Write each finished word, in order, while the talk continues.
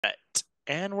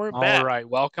And we're All back right,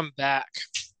 welcome back.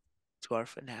 to our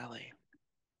finale.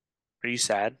 Are you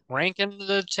sad? Ranking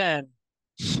the 10.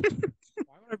 Why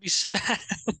would I be sad?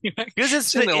 Because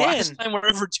it's It's gonna the be the last end. time we're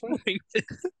ever doing this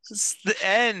It's the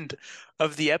end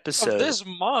of the of episode. this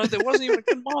month. It wasn't even a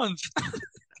good month.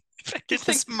 If Get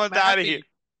anything, this I'm month out of here. happy.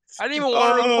 I didn't even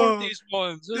want to record Oh, these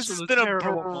ones. This this was has a been a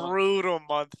terrible month. brutal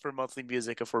month for monthly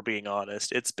music, if we're being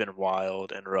honest. It's been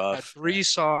wild and Had rough. 3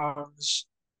 songs,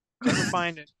 couldn't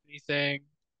find anything.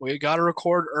 We got to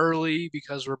record early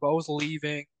because we're both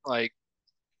leaving. Like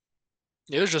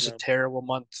it was just a Yeah. terrible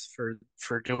month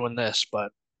for doing this,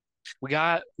 but we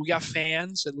got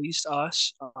fans, at least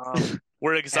us.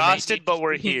 We're And they need exhausted, to but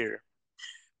we're see here.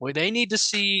 well, they need to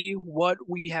see what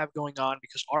we have going on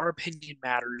because our opinion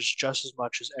matters just as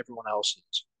much as everyone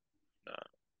else's. No,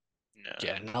 no.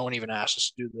 Yeah, no one even asked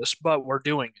us to do this, but we're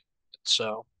doing it.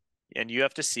 So And you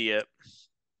have to see it.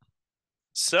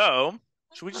 So,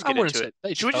 should we just I get wouldn't into say it?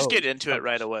 they Should we just get chose. into it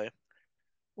right Chose. away?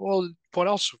 Well, what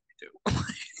else would we do?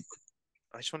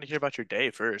 I just want to hear about your day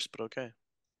first, but okay.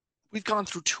 We've gone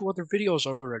through 2 other videos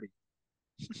already.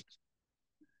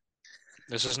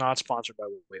 This is not sponsored by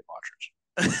Weight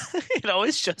Watchers. It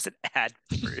always shows an ad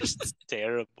first. It's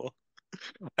terrible.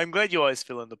 I'm glad you always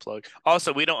fill in the plug.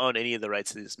 Also, we don't own any of the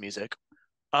rights to this music.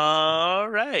 All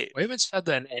right. We haven't said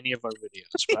that in any of our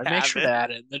videos, We but I make sure to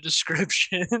haven't. add it in the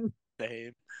description.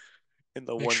 Same. In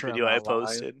the Make one sure I'm video I not lying.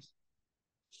 posted.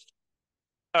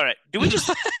 All right. Do we just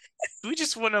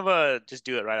want to just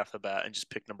do it right off the bat and just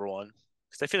pick number one?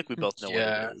 Because I feel like we both know what it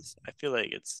Yeah. is. I feel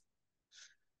like it's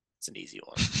an easy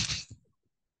one.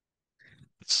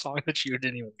 Song that you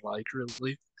didn't even like,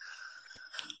 really.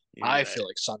 You're I right. feel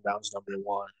like Sundown's number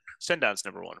 1. Sundown's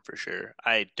number one for sure.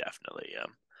 I definitely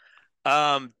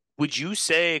am. Would you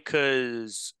say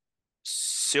because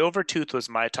Silvertooth was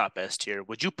my top S tier,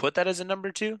 would you put that as a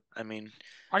number two? I mean,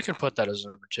 I can put that as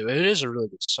number 2. It is a really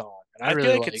good song, and I I feel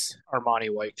really like like it's Armani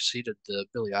White because he did the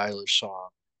Billie Eilish song,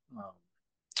 um,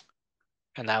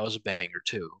 and that was a banger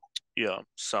too. yeah,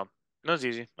 so that was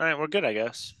easy. All right, we're good, I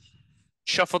guess.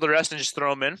 Shuffle the rest and just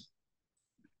throw them in.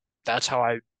 That's how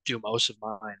I do most of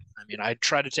mine. I mean, I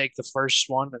try to take the first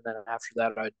one, and then after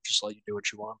that, I just let you do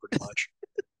what you want, pretty much.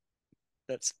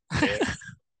 That's fair.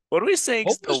 What are we saying?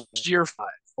 What was The your 5?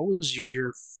 What was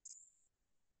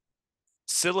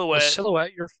silhouette.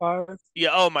 Silhouette your 5? Yeah.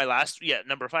 Oh, my last. Yeah,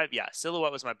 number five. Yeah,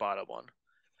 silhouette was my bottom one.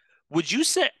 Would you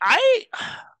say I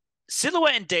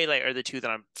silhouette and daylight are the two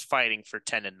that I'm fighting for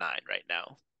 10 and 9 right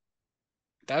now?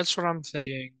 That's what I'm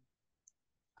thinking.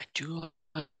 I do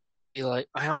like.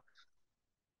 I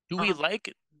Do we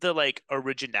like the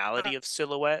originality of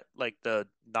silhouette, like the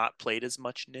not played as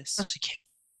muchness? honestly can't.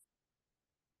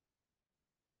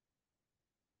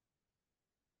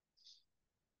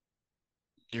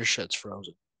 Your shit's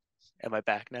frozen. Am I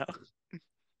back now?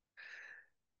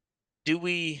 Do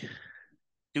we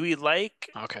do we like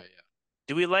Okay, yeah.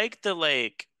 do we like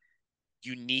the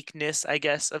uniqueness, I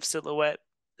guess, of silhouette?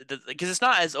 Because it's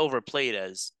not as overplayed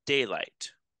as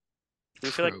daylight. Do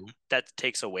we feel like True. that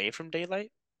takes away from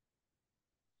daylight?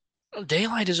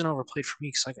 Daylight isn't overplayed for me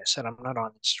because, like I said, I'm not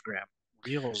on Instagram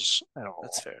Reels at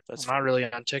That's all. fair. That's I'm not fair.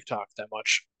 really on TikTok that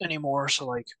much anymore, so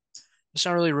like it's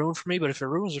not really ruined for me. But if it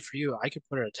ruins it for you, I could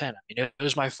put it at 10. I mean, it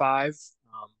was my 5.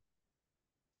 Um,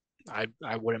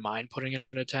 I wouldn't mind putting it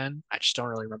at a 10. I just don't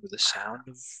really remember the sound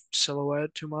of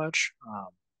Silhouette too much.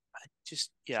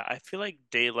 Just yeah, I feel like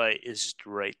daylight is just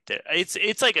right there.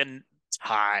 It's like a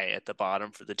tie at the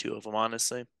bottom for the two of them,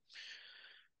 honestly.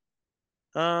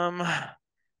 Um,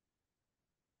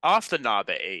 off the knob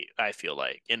at 8, I feel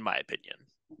like, in my opinion.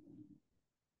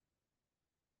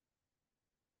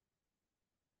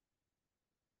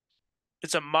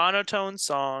 It's a monotone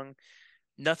song.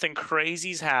 Nothing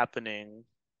crazy's happening.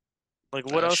 Like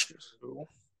what That's else? true.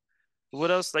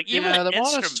 What else? Like even the Yeah, the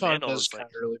monotone instrumental does is kind like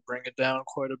of really bring it down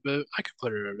quite a bit. I could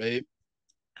put it at 8.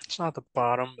 It's not the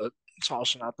bottom, but it's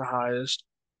also not the highest.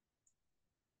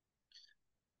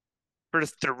 for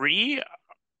three.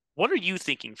 What are you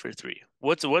thinking for three?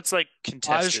 What's like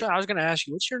contested? I was gonna ask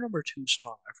you, what's your number 2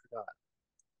 song? I forgot.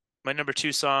 My number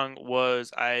two song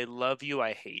was "I Love You,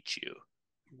 I Hate You."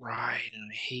 Right,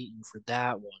 and I hate you for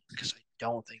that one because I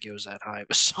don't think it was that high of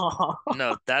a song.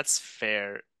 No, that's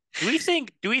fair. Do we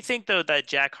think though that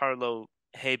Jack Harlow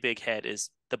 "Hey Big Head" is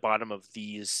the bottom of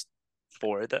these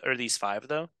or these five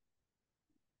though?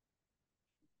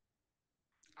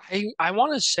 I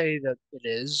want to say that it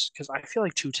is because I feel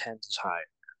like 210s is high.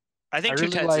 I I think two really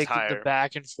tens is like the higher.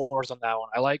 back and forth on that one.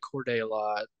 I like Corday a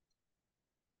lot.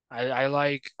 I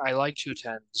like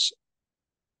 210s.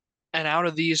 And out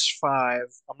of these 5,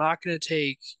 I'm not gonna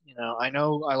take, I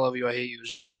know I Love You, I Hate You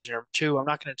is your number two. I'm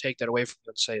not going to take that away from you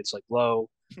and say it's like low.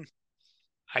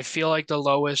 I feel like the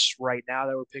lowest right now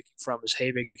that we're picking from is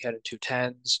Hey Big Head and Two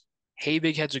Tens. Hey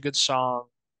Big Head's a good song.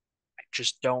 I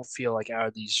just don't feel like out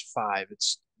of these five,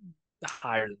 it's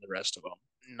higher than the rest of them.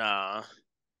 Nah,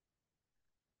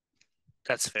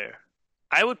 that's fair.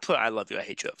 I would put I Love You, I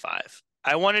Hate You at five.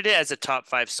 I wanted it as a top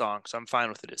five song, so I'm fine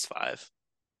with it as five.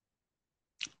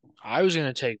 I was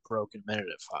going to take Broken Minute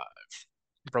at five.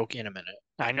 Broke in a minute.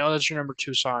 I know that's your number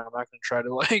two song. I'm not going to try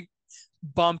to like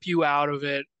bump you out of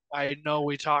it. I know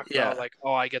we talk about Yeah. like,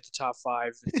 oh, I get the top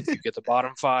five, you get the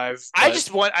bottom five, I but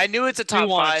just want I knew it's a we top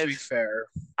want it to be five. fair.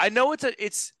 I know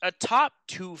it's a top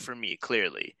two for me,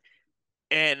 clearly.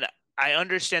 And I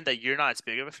understand that you're not as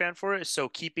big of a fan for it, so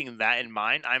keeping that in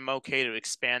mind, I'm okay to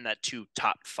expand that to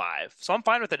top five. So I'm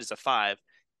fine with it as a five.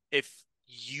 If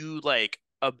you like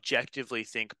objectively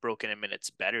think Broken in Minute's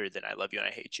better than I Love You and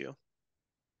I Hate You.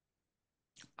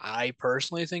 I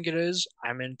personally think it is.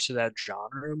 I'm into that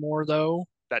genre more though.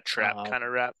 That trap Um, kind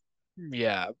of rap.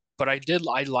 yeah, but I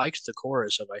liked the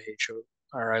chorus of I hate you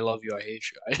or I love you, I hate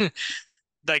you.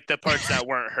 Like the parts that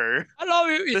weren't her. I love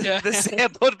you. Yeah. The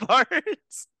sampled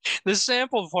parts. The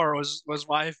sample part was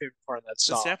my favorite part of that The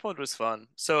song. sampled was fun.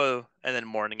 So and then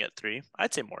Morning at three.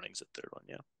 I'd say Morning's a third one,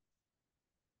 yeah.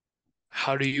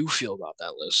 How do you feel about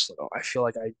that list though? I feel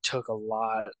like I took a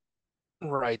lot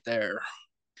right there.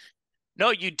 No,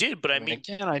 you did, but I I mean, mean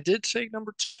again, I did take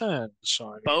number 10, so I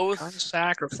mean, kind of both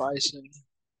sacrificing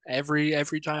every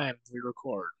time we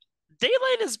record.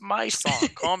 Daylight is my song.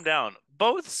 Calm down.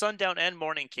 Both Sundown and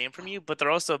Morning came from you, but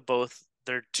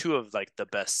they're two of like the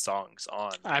best songs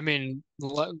on I mean,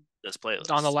 this on the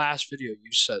playlist. last video,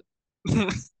 you said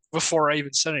before I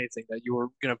even said anything that you were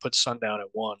gonna put Sundown at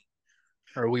one,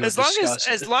 or we would discuss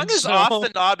As it. long as Off So the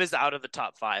Knob is out of the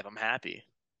top five, I'm happy.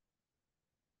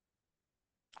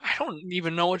 I don't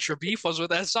even know what your beef was with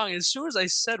that song. As soon as I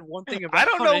said one thing I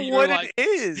don't about know it, you're what like, it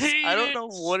is. I hate don't it, know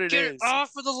what it get it is.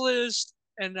 off of the list.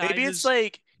 And I Maybe it's just,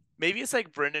 like maybe it's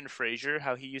like Brendan Fraser,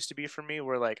 how he used to be for me,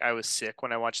 where like I was sick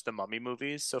when I watched the Mummy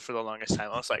movies. So for the longest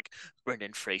time, I was like,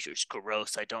 Brendan Fraser's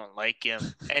gross. I don't like him.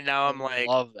 And now I I'm like,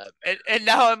 love that. and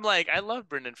now I'm like, I love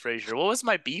Brendan Fraser. What was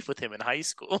my beef with him in high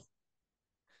school?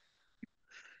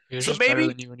 He was So just better maybe,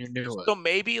 than you and you knew it. so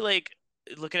maybe like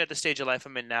looking at the stage of life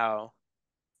I'm in now,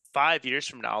 5 years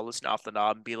from now, I'll listen off the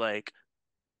knob and be like,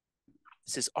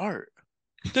 this is art.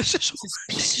 This is This is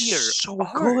this is pure so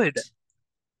good. art.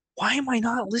 Why am I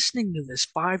not listening to this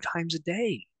five times a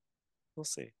day? We'll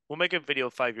see. We'll make a video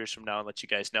 5 years from now and let you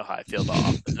guys know how I feel about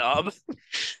off the knob.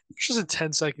 It's just a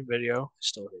 10-second video.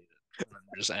 Still hate it. And then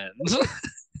it just ends.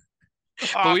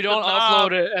 But Off we the don't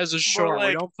knob. upload it as a More short. We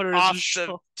like don't put it as a off the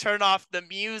short turn off the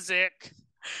music.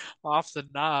 off the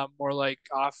knob, more like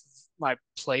off my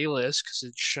playlist because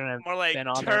it shouldn't have More like been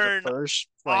on there in the turn first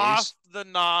off place. the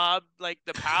knob, like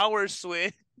the power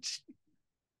switch.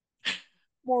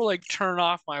 More like turn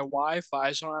off my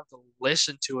Wi-Fi so I don't have to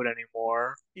listen to it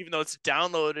anymore. Even though it's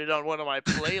downloaded on one of my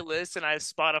playlists and I have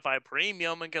Spotify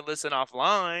Premium and can listen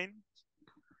offline.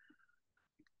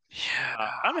 Yeah.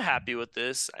 I'm happy with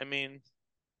this. I mean,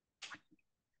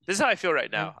 this is how I feel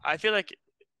right now. I feel like,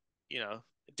 a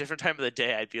different time of the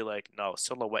day, I'd be like, no,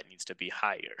 Silhouette needs to be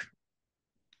higher.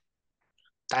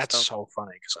 That's So so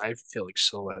funny because I feel like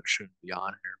Silhouette shouldn't be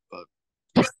on here,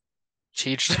 but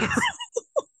teach their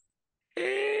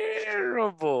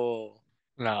terrible.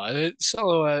 No,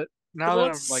 Silhouette. Now that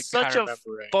I'm Silhouette's like such kind of a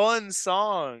remembering, fun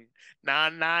song. Na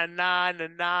na na na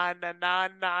na na na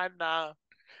na na. That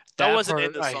that wasn't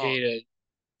in part the I song. hated.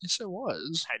 Yes, it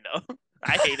was. I know.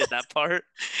 I hated that part.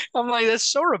 I'm like, that's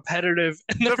so repetitive,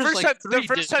 and there's like The three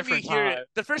first time you different hear it, times.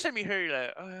 the first time you hear it, you're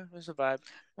like, oh, yeah, there's a vibe.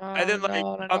 And Oh then like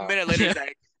no, no, a no. minute later, Yeah.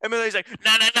 he's like,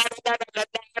 na na na na na na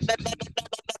na na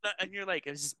na, and you're like,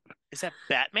 is that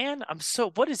Batman?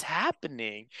 What is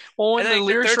happening? Well, And when then the like the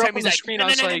lyrics third are up time on he's the like, screen, na I na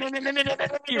was na like, na na na na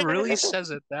he na really na. says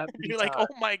it that many You're like, oh times.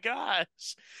 my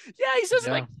gosh. Yeah, he says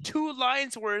like Yeah, two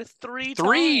lines worth three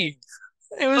three. times.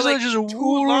 It But was like like just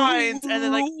two lines and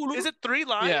then like is it three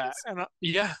yeah, lines? and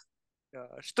yeah,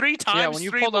 Gosh. Three yeah. When times you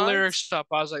three pull the lines? lyrics up,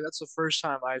 I was like, that's the first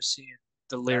time I've seen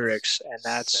the That's lyrics, and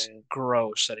that's insane.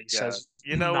 gross that he Yeah. says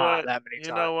You know not what? that many You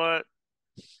times. know what?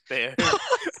 Fair.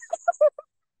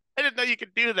 I didn't know you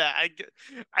could do that.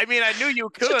 I mean, I knew you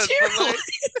It's a could, tier but like,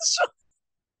 list.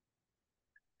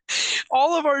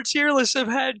 All of our tier lists have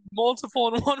had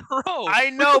multiple in one row. I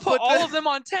We know, could put but all of them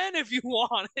on 10 if you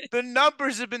want it. the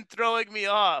numbers have been throwing me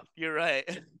off. You're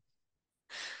right.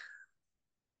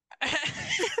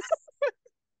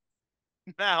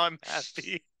 Now I'm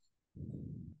happy.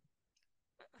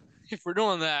 If we're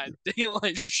doing that,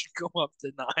 Daylight should go up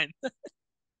to 9.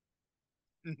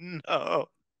 No.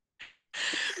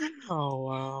 Oh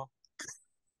wow.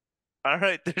 All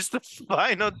right, there's the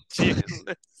final tier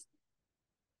list.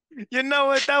 You know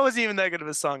what? That wasn't even that good of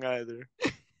a song either.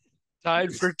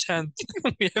 Tied for 10th.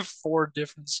 We have four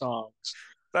different songs.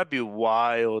 That'd be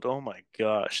wild. Oh my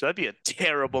gosh. That'd be a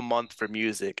terrible month for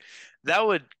music. That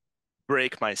would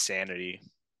break my sanity.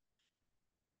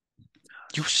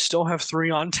 You still have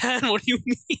 3 on 10. What do you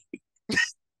mean?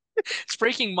 It's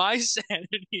breaking my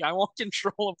sanity. I want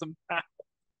control of the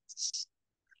maps.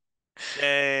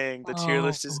 Dang, the tier Oh,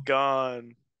 list is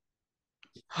gone.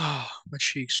 my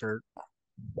cheeks hurt.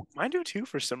 Mine do too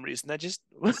for some reason. That just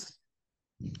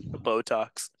the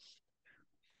Botox.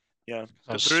 Yeah.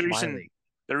 I was The reason smiling.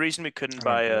 the reason we couldn't I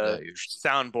don't buy do a that usually.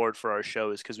 soundboard for our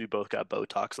show is because we both got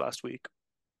Botox last week.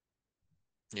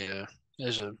 Yeah,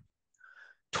 there's a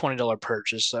 $20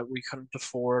 purchase that we couldn't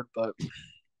afford, but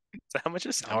Is that how much a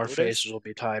now our soundboard is? faces will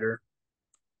be tighter.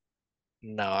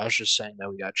 No, I was just saying that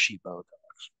we got cheap Botox.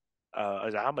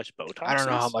 Is that how much I don't Botox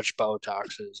know how is? much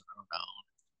Botox is. I don't know.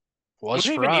 It We was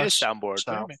don't for even need a us. soundboard.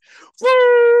 So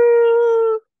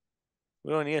Woo!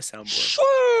 We don't need a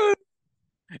soundboard.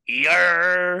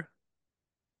 Yarr!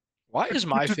 why is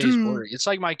my face blurry? It's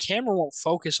like my camera won't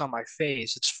focus on my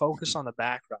face. It's focused on the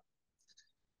background.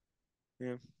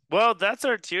 Yeah. Well, that's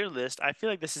our tier list. I feel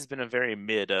like this has been a very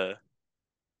mid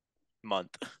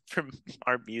month for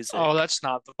our music. Oh, that's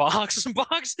not the box. The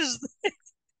box is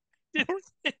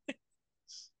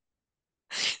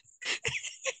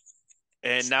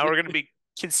And now we're gonna be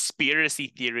conspiracy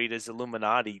theory as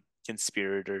Illuminati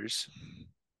conspirators.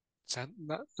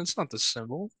 that's not the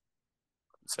symbol.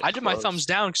 It's like I did my close. thumbs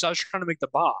down because I was trying to make the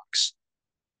box.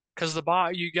 Because the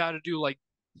box you got to do like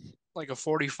a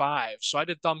 45. So I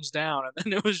did thumbs down, and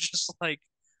then it was just like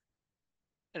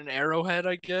an arrowhead,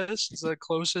 I guess, is the It's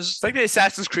closest. like the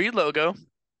Assassin's Creed logo.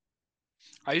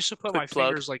 I used to put my Quick plug.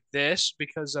 fingers like this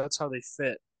because that's how they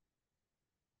fit.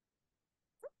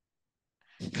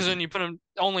 Because then you put them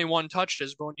only one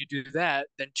touches, but when you do that,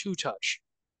 then two touch.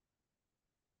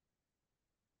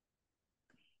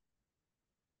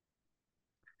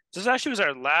 This actually was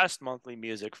our last monthly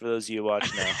music for those of you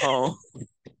watching at home.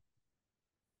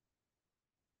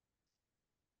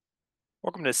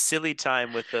 Welcome to Silly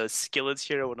Time with Skillets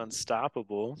Hero and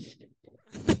Unstoppable.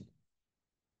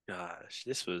 Gosh,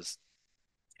 this was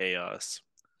chaos.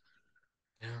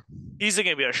 Yeah. Easily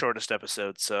gonna be our shortest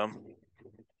episode, so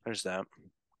there's that.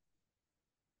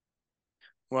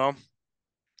 Well,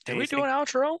 Did we do anything? an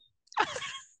outro?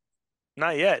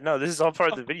 Not yet. No, this is all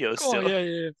part of the video Cool. still.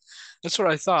 Yeah. That's what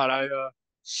I thought. I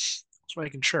was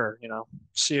making sure,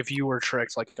 see if you were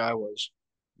tricked like I was,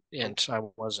 and I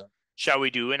wasn't. Shall we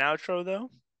do an outro though?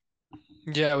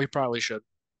 Yeah, we probably should.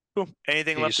 Cool.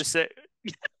 Anything left to Peace. say?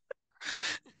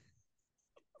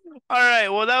 All right.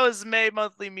 Well, that was May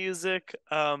monthly music.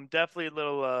 Definitely a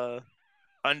little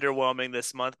underwhelming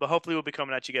this month, but hopefully we'll be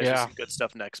coming at you guys with Yeah, some good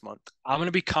stuff next month. I'm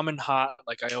gonna be coming hot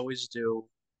like I always do.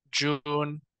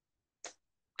 June,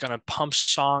 gonna pump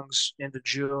songs into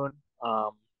June.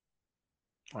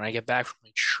 When I get back from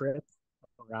my trip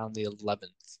around the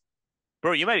 11th.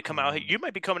 Bro, you might come out. Um, You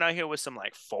might be coming out here with some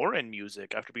like foreign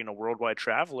music after being a worldwide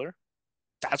traveler.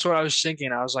 that's what I was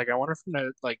thinking. I was like, I wonder if I'm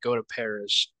gonna like go to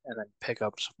Paris and then pick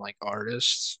up some like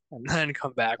artists and then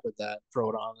come back with that, throw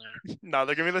it on there. No,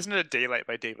 they're gonna be listening to "Daylight"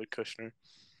 by David Kushner.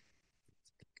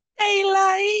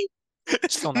 Daylight.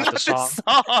 It's Still not the not the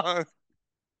song. song.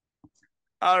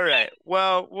 All right.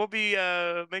 Well, we'll be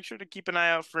make sure to keep an eye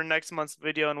out for next month's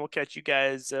video, and we'll catch you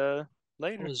guys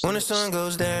later. When the sun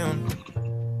goes down,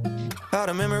 all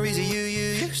the memories of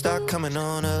you start coming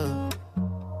on up.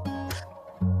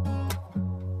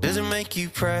 Does it make you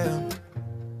proud?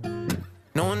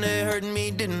 Knowing that hurting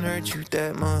me didn't hurt you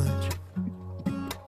that much.